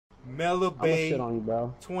Mellow Bay shit on you,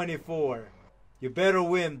 bro. 24. You better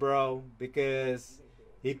win, bro, because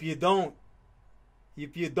if you don't,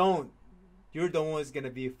 you're the one who's gonna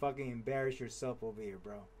be fucking embarrass yourself over here,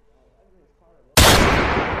 bro.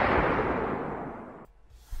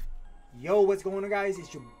 Yo, what's going on, guys?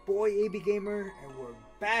 It's your boy AB Gamer, and we're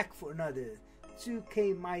back for another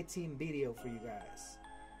 2K19 video for you guys.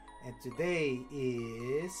 And today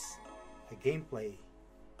is a gameplay,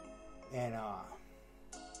 and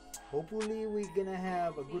hopefully we're gonna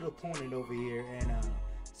have a good opponent over here, and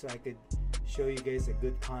so I could show you guys a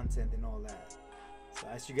good content and all that. So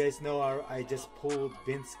as you guys know, I just pulled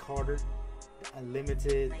Vince Carter, the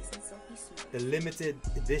limited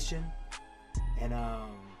edition, and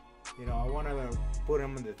you know, I want to put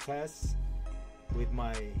him in the test with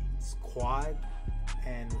my squad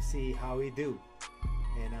and see how he do.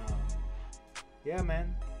 And yeah,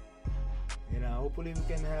 man, you know, hopefully we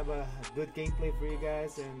can have a good gameplay for you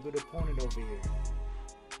guys and good opponent over here.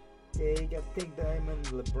 Okay, you got Pink Diamond,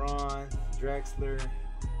 LeBron, Drexler,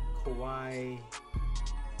 Kawhi,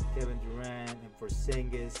 Kevin Durant, and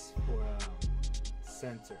Porzingis for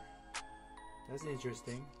center. That's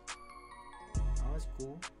interesting. Oh, that's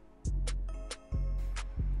cool.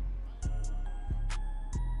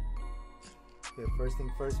 Okay, first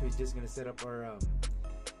thing first, we're just gonna set up our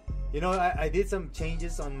you know, I did some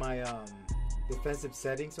changes on my defensive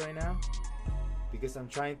settings right now because I'm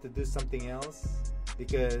trying to do something else,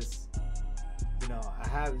 because you know, I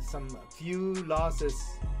have a few losses,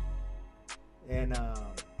 and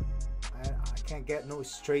I can't get no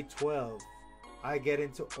straight 12. I get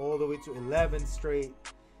into all the way to 11 straight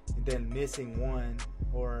and then missing one,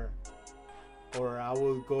 or I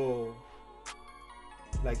will go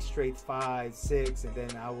like straight 5, 6, and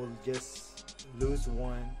then I will just lose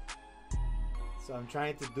one. So I'm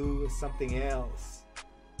trying to do something else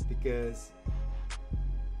because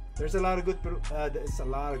there's a lot of good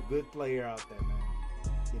player out there, man.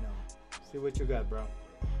 You know, see what you got, bro.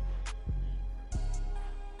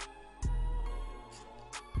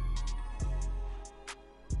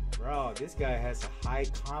 Bro, this guy has a high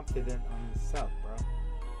confidence on himself, bro.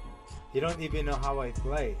 He don't even know how I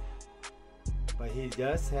play, but he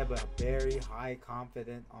does have a very high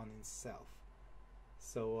confidence on himself.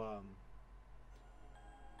 So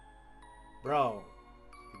bro,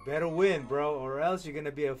 you better win, bro, or else you're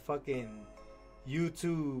gonna be a fucking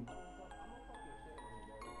YouTube.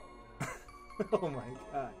 Oh my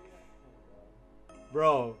god,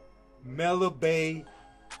 bro. Mellow Bay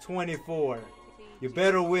 24. You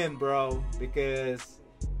better win, bro, because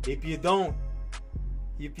if you don't,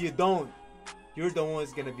 you're the one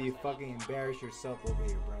who's gonna be fucking embarrass yourself over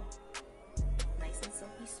here, bro. Nice and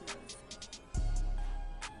silky smooth.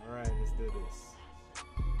 All right, let's do this.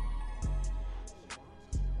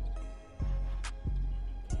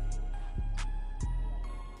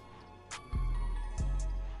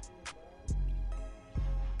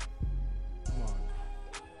 Come on.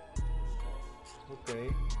 Okay.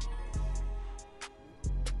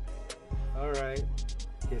 All right.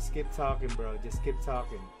 Just keep talking, bro. Just keep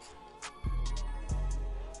talking.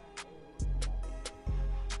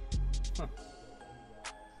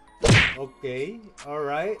 Okay, all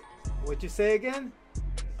right. What you say again?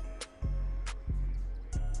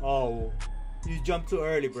 Oh, you jumped too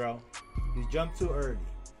early, bro. You jumped too early.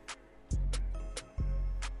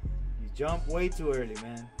 You jumped way too early,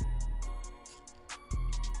 man.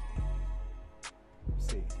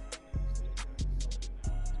 Let's see.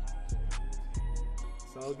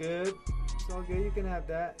 It's all good. It's all good. You can have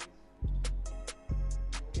that.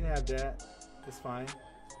 You can have that. That's fine.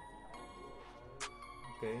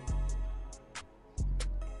 Okay.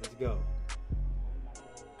 Let's go.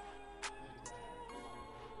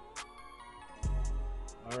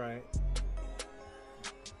 All right.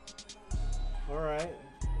 All right.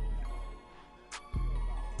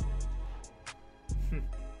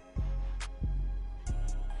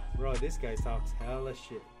 Bro, this guy talks hella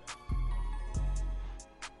shit.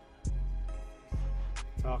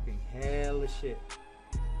 Talking hella shit.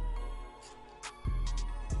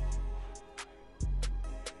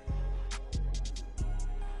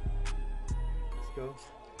 Go.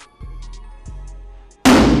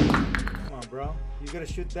 Come on, bro. You gotta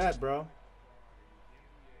shoot that, bro.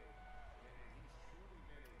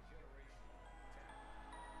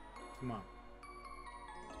 Come on.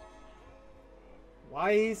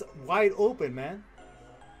 Why is wide open, man?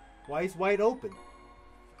 Why is wide open?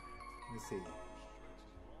 Let's see.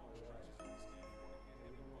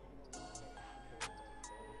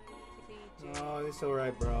 Oh, it's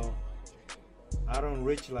alright, bro. I don't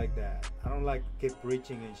reach like that. I don't like keep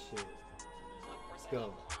reaching and shit. Let's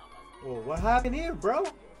go. Oh, what happened here, bro?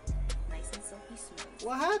 smooth.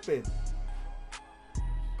 What happened?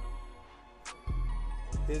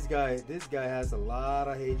 This guy has a lot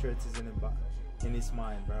of hatred in his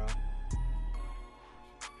mind, bro.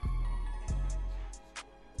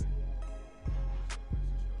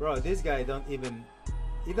 Bro, this guy don't even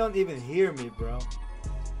hear me, bro.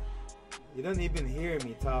 You don't even hear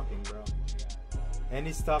me talking, bro. And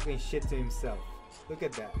he's talking shit to himself. Look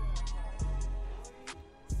at that.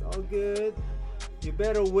 It's all good. You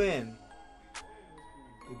better win.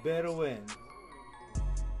 You better win.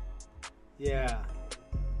 Yeah.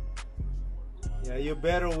 Yeah, you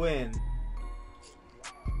better win.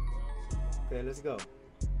 Okay, let's go.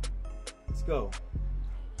 Let's go.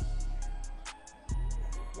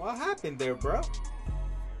 What happened there, bro?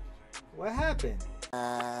 What happened?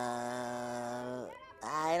 I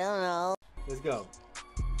don't know. Let's go.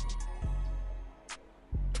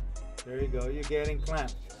 There you go. You're getting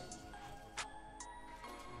clamped.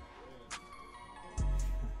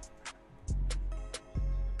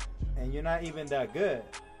 And you're not even that good.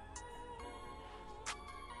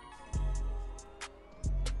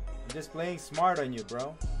 I'm just playing smart on you,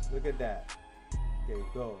 bro. Look at that. Okay,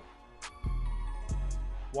 go.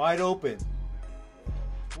 Wide open.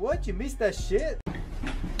 What? You missed that shit?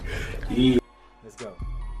 Yeah. Let's go.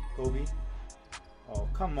 Kobe. Oh,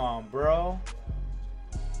 come on, bro.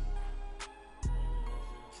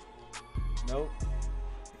 Nope.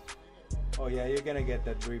 Oh, yeah, you're gonna get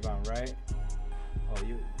that rebound, right? Oh,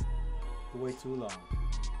 you wait too long.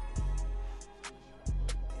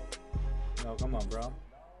 No, come on, bro.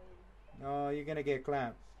 No, you're gonna get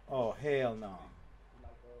clamped. Oh, hell no.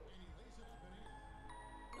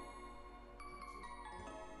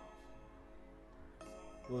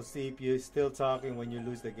 We'll see if you're still talking when you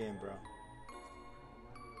lose the game, bro.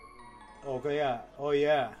 Okay, yeah. Oh,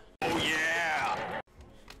 yeah. Oh yeah.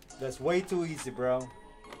 That's way too easy, bro.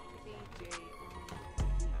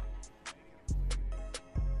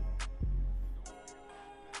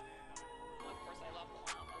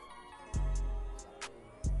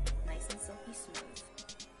 Nice and silky smooth.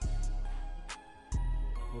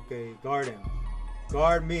 Okay, guard him.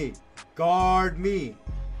 Guard me. Guard me.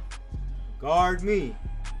 Guard me.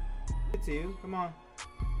 Good to you. Come on.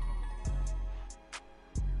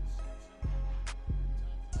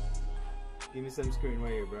 Give me some screen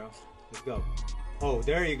right here, bro. Let's go. Oh,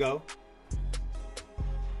 there you go.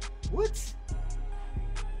 What?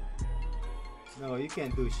 No, you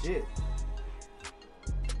can't do shit.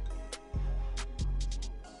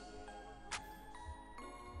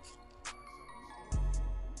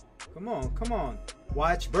 Come on, come on.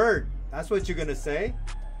 Watch Bird. That's what you're gonna say.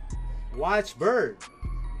 Watch Bird.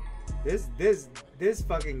 This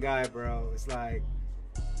fucking guy, bro. It's like,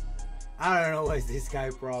 I don't know what this guy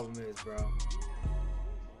problem is, bro.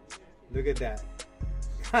 Look at that.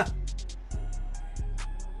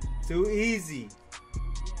 Too easy.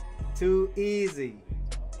 Too easy.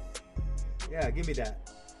 Yeah, give me that.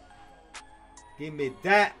 Give me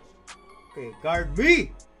that. Okay, guard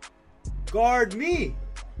me. Guard me.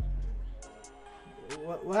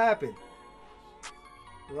 What happened?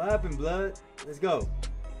 What happened, blood? Let's go.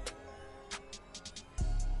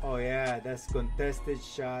 Oh yeah, that's contested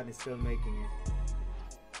shot and still making it.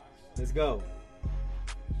 Let's go.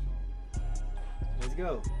 Let's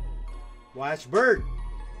go. Watch Bird.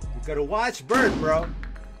 You gotta watch Bird, bro.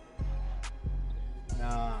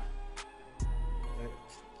 Nah.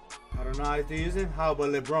 I don't know how to use him. How about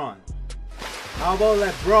LeBron? How about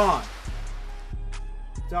LeBron?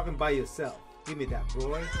 You're talking by yourself. Give me that,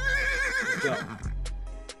 boy. Let's go.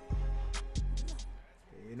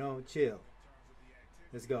 You know, chill.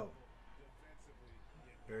 Let's go.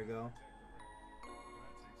 There we go.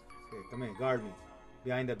 Okay, come in. Guard me.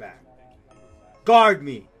 Behind the back. Guard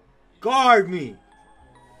me. Guard me.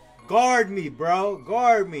 Guard me, bro.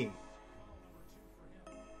 Guard me.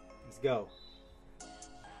 Let's go.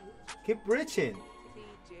 Keep reaching.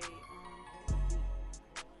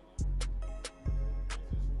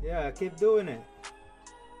 Yeah, keep doing it.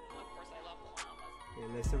 Okay,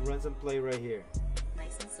 let's run some play right here.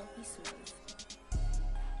 Nice and silky smooth.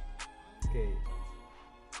 Okay.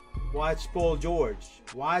 Watch Paul George.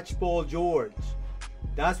 Watch Paul George.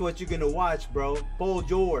 That's what you're gonna watch, bro. Paul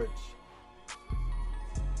George.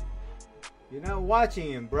 You're not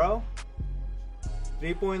watching him, bro.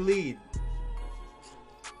 3-point lead.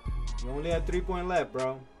 You only have 3 points left,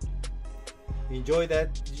 bro. Enjoy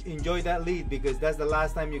that lead because that's the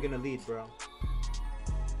last time you're gonna lead, bro.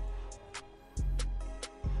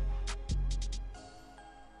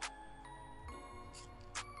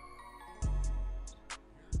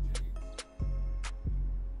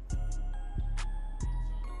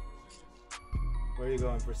 Where are you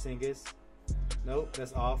going, for Singis? Nope,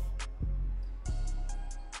 that's off.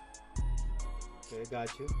 Okay, got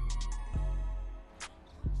you.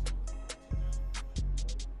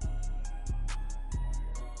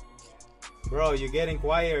 Bro, you're getting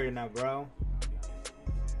quieter now, bro.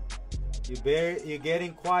 You're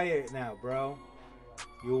getting quiet now, bro.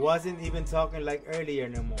 You wasn't even talking like earlier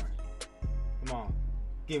no more. Come on,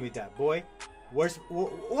 give me that, boy. What?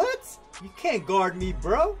 You can't guard me,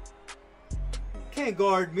 bro. You can't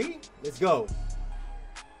guard me. Let's go.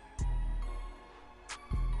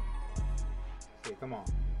 Okay, come on.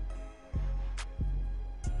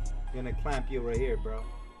 I'm gonna clamp you right here, bro.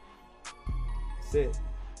 That's it.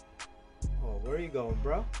 Oh, where are you going,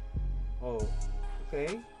 bro? Oh,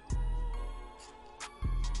 okay.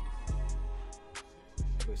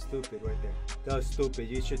 That was stupid right there. That was stupid.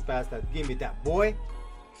 You should pass that. Give me that, boy.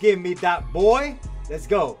 Give me that, boy. Let's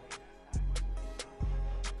go.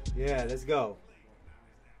 Yeah, let's go.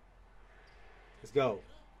 Let's go.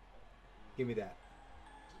 Give me that.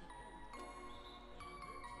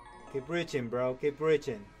 Keep reaching, bro. Keep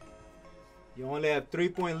reaching. You only have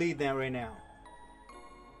 3-point lead now right now.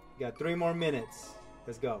 You got 3 more minutes.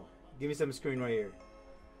 Let's go. Give me some screen right here.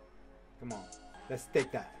 Come on. Let's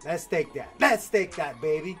take that. Let's take that. Let's take that,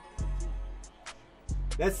 baby.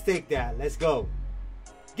 Let's take that. Let's go.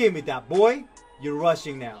 Give me that, boy. You're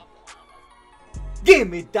rushing now. Give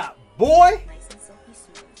me that, boy. Nice and silky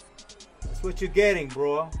smooth. That's what you're getting,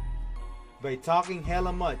 bro. By talking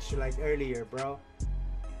hella much like earlier, bro.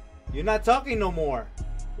 You're not talking no more.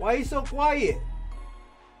 Why are you so quiet?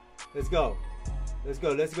 Let's go. Let's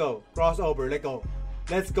go. Let's go. Crossover. Let go.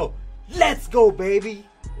 Let's go. Let's go, baby.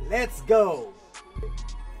 Let's go.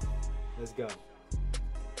 Let's go.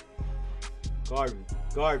 Guard me.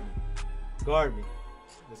 Guard me. Guard me.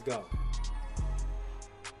 Let's go.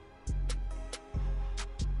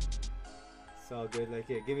 It's all good. Like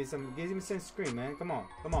here. Give me some screen, man. Come on.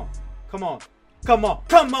 Come on. Come on. Come on.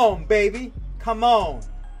 Come on, baby. Come on.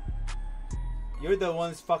 You're the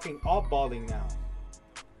ones fucking off-balling now.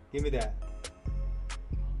 Give me that.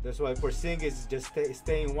 That's why Porzingis just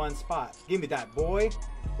stay in one spot. Give me that, boy.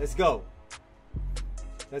 Let's go.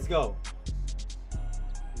 Let's go.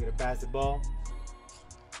 You gonna pass the ball?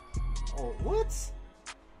 Oh, what?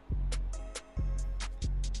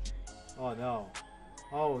 Oh no.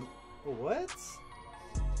 Oh, what?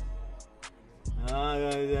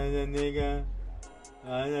 Nigga.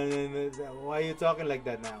 Why are you talking like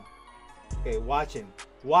that now? Okay, watch him.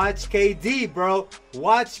 Watch KD, bro.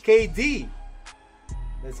 Watch KD.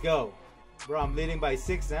 Let's go. Bro, I'm leading by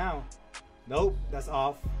 6 now. Nope, that's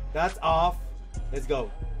off. That's off. Let's go.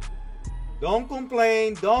 Don't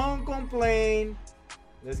complain. Don't complain.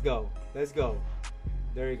 Let's go. Let's go.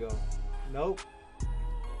 There you go. Nope.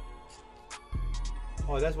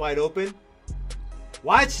 Oh, that's wide open.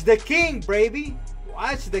 Watch the king, baby.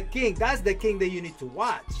 Watch the king. That's the king that you need to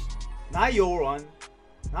watch. Not your one.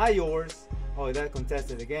 Not yours. Oh, that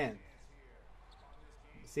contested again.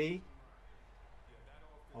 See?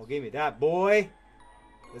 Oh, give me that, boy.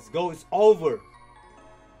 Let's go. It's over.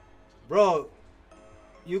 Bro,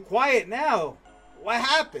 you quiet now. What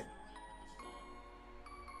happened?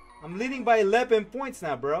 I'm leading by 11 points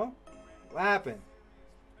now, bro. What happened?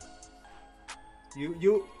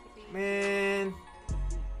 Man.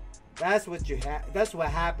 That's what that's what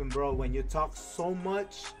happened, bro. When you talk so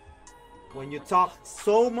much. When you talk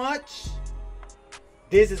so much.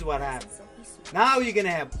 This is what happens. Now you're gonna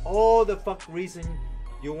have all the fuck reason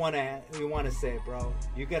you wanna say, bro.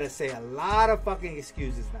 You gotta say a lot of fucking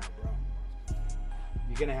excuses now, bro.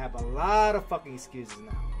 You're gonna have a lot of fucking excuses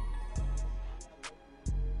now.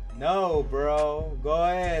 No, bro. Go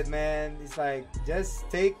ahead, man. It's like, just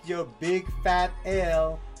take your big fat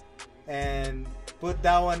L and put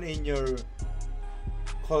that one in your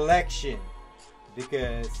collection,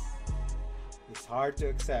 because it's hard to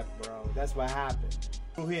accept, bro. That's what happened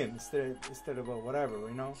to him instead of whatever,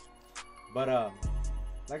 you know. But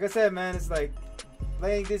like I said, man, it's like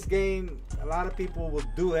playing this game. A lot of people will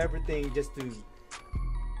do everything just to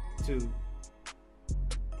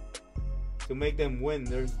make them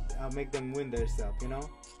win. Make them win themselves, you know.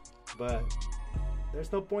 But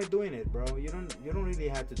there's no point doing it, bro. You don't really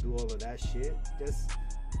have to do all of that shit. Just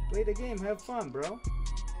play the game, have fun, bro.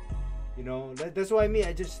 You know, that's why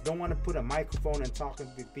I just don't want to put a microphone and talking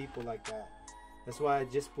to people like that. That's why I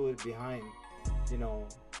just put it behind. You know,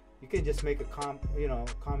 you can just make a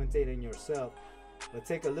commentate on yourself. But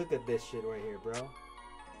take a look at this shit right here, bro.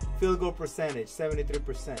 Field goal percentage,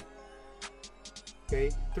 73%.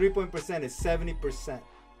 Okay, 3-point percentage, 70%.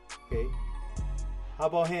 Okay, how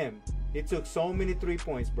about him? He took so many 3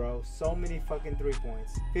 points, bro. So many fucking 3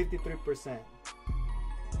 points. 53%.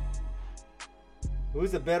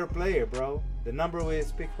 Who's a better player, bro? The number will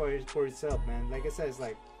speak for itself, man. Like I said, it's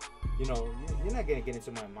like, you know, you're not gonna get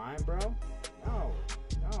into my mind, bro. No.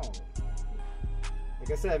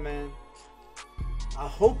 Like I said, man.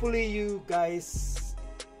 Hopefully you guys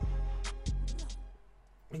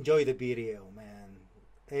enjoy the video, man.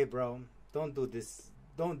 Hey, bro, don't do this.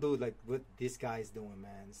 Don't do like what this guy's doing,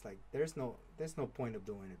 man. It's like there's no point of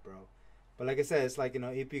doing it, bro. But like I said, it's like, you know,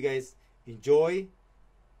 if you guys enjoy,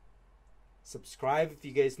 subscribe if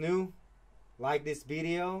you guys new, like this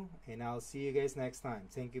video, and I'll see you guys next time.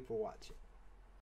 Thank you for watching.